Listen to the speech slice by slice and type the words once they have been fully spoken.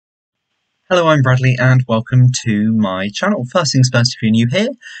Hello, I'm Bradley and welcome to my channel. First things first, if you're new here,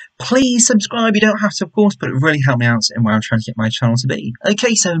 please subscribe. You don't have to, of course, but it would really help me out in where I'm trying to get my channel to be.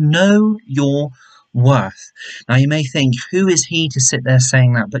 Okay, so know your worth. Now, you may think, who is he to sit there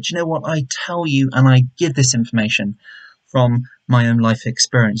saying that? But you know what? I tell you and I give this information from my own life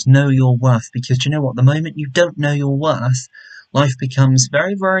experience. Know your worth, because you know what? The moment you don't know your worth, life becomes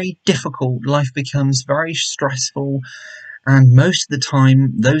very, very difficult. Life becomes very stressful. And most of the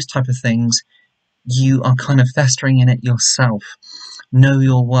time, those type of things, you are kind of festering in it yourself. Know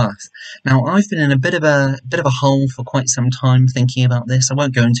your worth. Now, I've been in a bit of a hole for quite some time thinking about this. I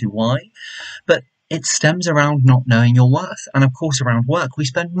won't go into why, but it stems around not knowing your worth. And of course, around work. We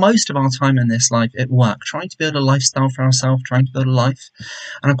spend most of our time in this life at work, trying to build a lifestyle for ourselves, trying to build a life,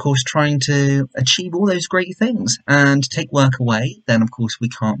 and of course, trying to achieve all those great things. And take work away, then of course, we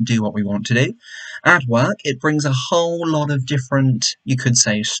can't do what we want to do. At work, it brings a whole lot of different, you could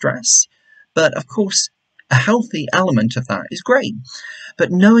say, stress. But of course, a healthy element of that is great.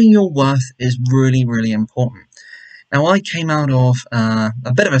 But knowing your worth is really, really important. Now, I came out of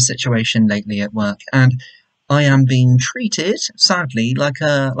a bit of a situation lately at work, and I am being treated, sadly, like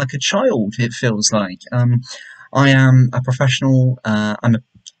a child. It feels like I am a professional. I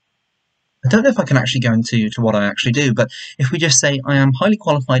don't know if I can actually go into what I actually do, but if we just say I am highly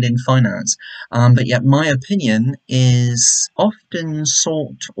qualified in finance, but yet my opinion is often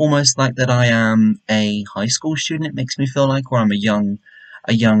sought almost like that I am a high school student. It makes me feel like, or I'm a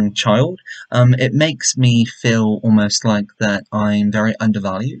young child. It makes me feel almost like that I'm very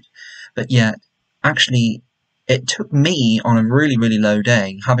undervalued, but yet actually it took me on a really, really low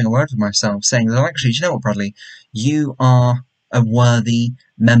day having a word with myself saying that actually, do you know what, Bradley, you are a worthy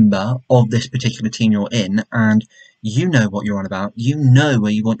member of this particular team you're in, and you know what you're on about, you know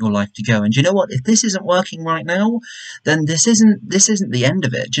where you want your life to go, and do you know what, if this isn't working right now, then this isn't the end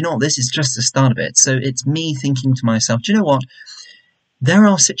of it. Do you know what, this is just the start of it. So it's me thinking to myself, do you know what, there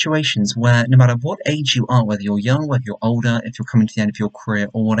are situations where no matter what age you are, whether you're young, whether you're older, if you're coming to the end of your career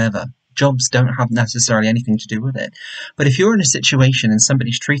or whatever, jobs don't have necessarily anything to do with it. But if you're in a situation and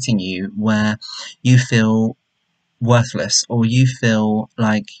somebody's treating you where you feel worthless, or you feel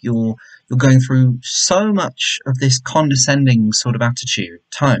like you're going through so much of this condescending sort of attitude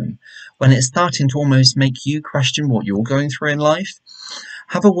tone, when it's starting to almost make you question what you're going through in life,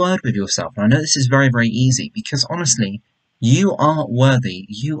 have a word with yourself. And I know this is very, very easy, because honestly, you are worthy,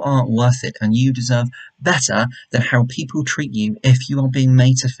 you are worth it, and you deserve better than how people treat you if you are being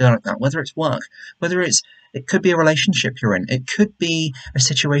made to feel like that. Whether it's work, it could be a relationship you're in, it could be a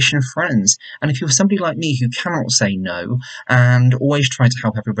situation of friends. And if you're somebody like me who cannot say no and always try to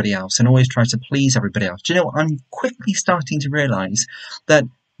help everybody else and always try to please everybody else, do you know what? I'm quickly starting to realise that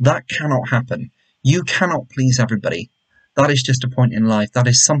that cannot happen. You cannot please everybody. That is just a point in life. That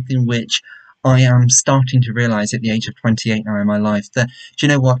is something which I am starting to realise at the age of 28 now in my life, that, do you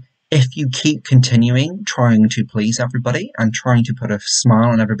know what, if you keep continuing trying to please everybody and trying to put a smile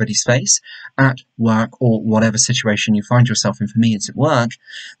on everybody's face at work or whatever situation you find yourself in, for me it's at work,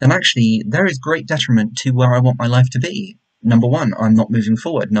 then actually there is great detriment to where I want my life to be. Number one, I'm not moving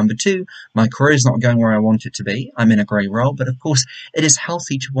forward. Number two, my career is not going where I want it to be. I'm in a great role, but of course it is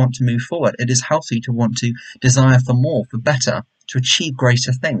healthy to want to move forward. It is healthy to want to desire for more, for better, to achieve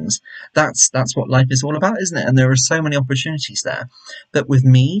greater things. That's what life is all about, isn't it? And there are so many opportunities there. But with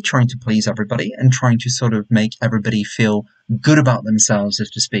me trying to please everybody and trying to sort of make everybody feel good about themselves, so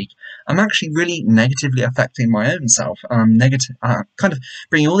to speak, I'm actually really negatively affecting my own self. Kind of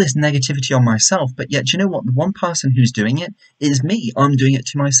bringing all this negativity on myself. But yet, do you know what? The one person who's doing it is me. I'm doing it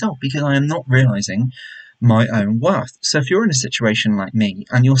to myself because I am not realizing my own worth. So if you're in a situation like me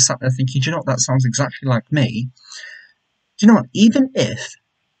and you're sat there thinking, do you know what, that sounds exactly like me, do you know what, even if,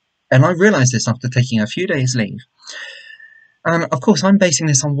 and I realised this after taking a few days leave, and of course I'm basing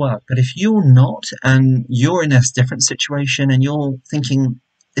this on work, but if you're not, and you're in a different situation, and you're thinking,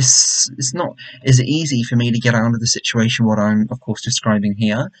 it's not as easy for me to get out of the situation what I'm, of course, describing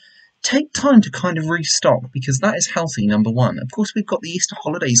here, take time to kind of restock, because that is healthy, number one. Of course, we've got the Easter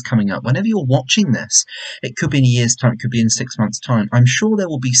holidays coming up. Whenever you're watching this, it could be in a year's time, it could be in 6 months' time. I'm sure there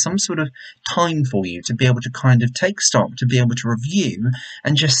will be some sort of time for you to be able to kind of take stock, to be able to review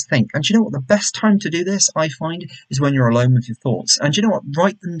and just think. And do you know what? The best time to do this, I find, is when you're alone with your thoughts. And do you know what?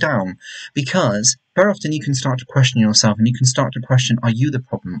 Write them down, because very often you can start to question yourself, and you can start to question, are you the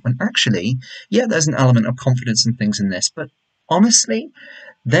problem? When actually, yeah, there's an element of confidence and things in this, but honestly,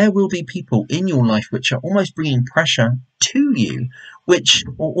 there will be people in your life which are almost bringing pressure to you, which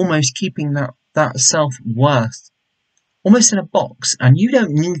are almost keeping that self-worth almost in a box, and you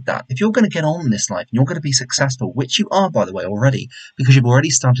don't need that. If you're going to get on in this life and you're going to be successful, which you are, by the way, already, because you've already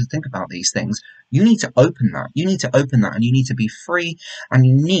started to think about these things, you need to open that. You need to open that, and you need to be free, and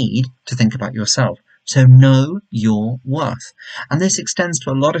you need to think about yourself. So know your worth. And this extends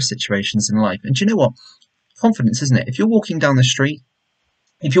to a lot of situations in life. And do you know what? Confidence, isn't it? If you're walking down the street,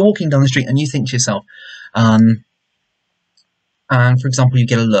 and you think to yourself, and for example, you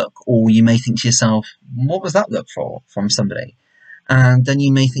get a look, or you may think to yourself, what was that look from somebody? And then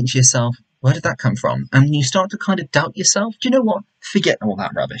you may think to yourself, where did that come from? And you start to kind of doubt yourself. Do you know what? Forget all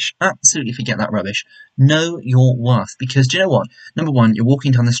that rubbish. Absolutely forget that rubbish. Know your worth. Because do you know what? Number one, you're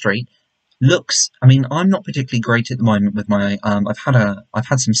walking down the street. Looks, I mean, I'm not particularly great at the moment with my, I've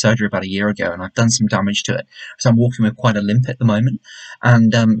had some surgery about a year ago, and I've done some damage to it, so I'm walking with quite a limp at the moment,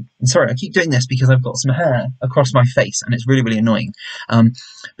 and sorry, I keep doing this because I've got some hair across my face, and it's really, really annoying,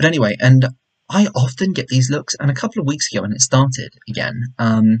 but anyway, and I often get these looks, and a couple of weeks ago when it started again,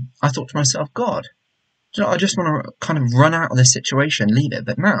 I thought to myself, God, you know, I just want to kind of run out of this situation, leave it,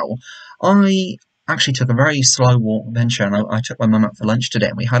 but now, I actually took a very slow walk venture, and I took my mum out for lunch today,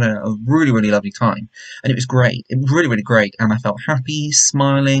 and we had a really, really lovely time, and it was great. It was really, really great, and I felt happy,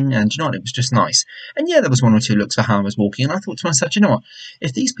 smiling, and you know what, it was just nice. And yeah, there was one or two looks for how I was walking, and I thought to myself, you know what,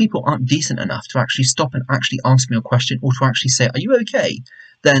 if these people aren't decent enough to actually stop and actually ask me a question, or to actually say, are you okay,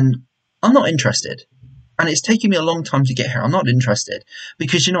 then I'm not interested. And it's taken me a long time to get here. I'm not interested,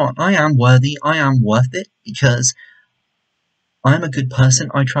 because you know what, I am worthy, I am worth it, because I am a good person.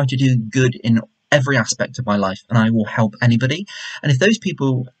 I try to do good in every aspect of my life, and I will help anybody. And if those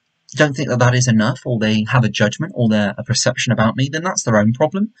people don't think that that is enough, or they have a judgment or a perception about me, then that's their own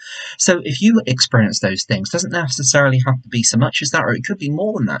problem. So if you experience those things, doesn't necessarily have to be so much as that, or it could be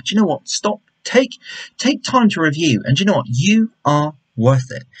more than that. Do you know what? Stop. Take time to review, and do you know what? You are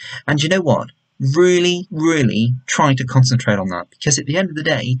worth it. And do you know what? Really, really try to concentrate on that, because at the end of the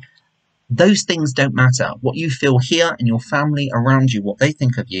day, those things don't matter. What you feel here in your family around you, what they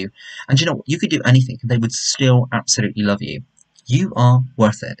think of you, and you know what? You could do anything and they would still absolutely love you. You are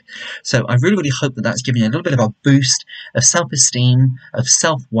worth it. So I really, really hope that that's given you a little bit of a boost of self-esteem, of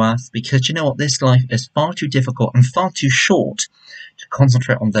self-worth, because you know what? This life is far too difficult and far too short to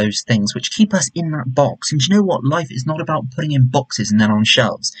concentrate on those things which keep us in that box. And you know what? Life is not about putting in boxes and then on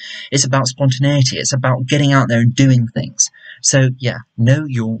shelves. It's about spontaneity. It's about getting out there and doing things. So yeah, know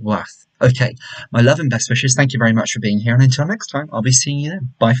your worth. Okay, my love and best wishes. Thank you very much for being here. And until next time, I'll be seeing you then.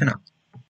 Bye for now.